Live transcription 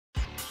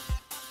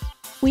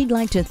We'd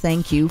like to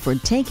thank you for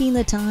taking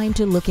the time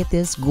to look at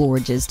this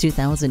gorgeous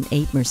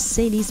 2008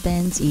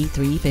 Mercedes-Benz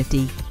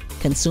E350.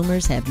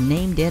 Consumers have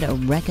named it a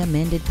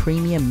recommended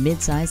premium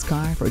midsize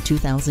car for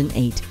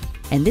 2008.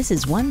 And this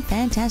is one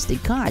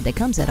fantastic car that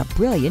comes at a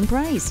brilliant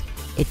price.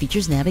 It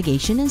features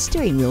navigation and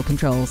steering wheel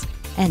controls,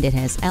 and it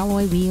has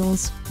alloy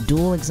wheels,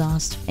 dual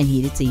exhaust, and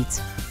heated seats.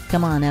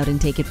 Come on out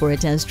and take it for a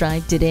test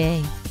drive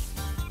today.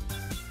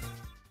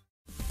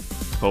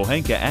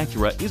 Pohanka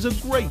Acura is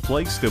a great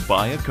place to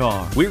buy a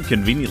car. We're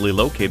conveniently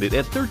located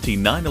at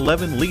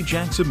 13911 Lee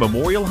Jackson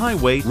Memorial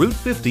Highway, Route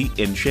 50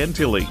 in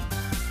Chantilly.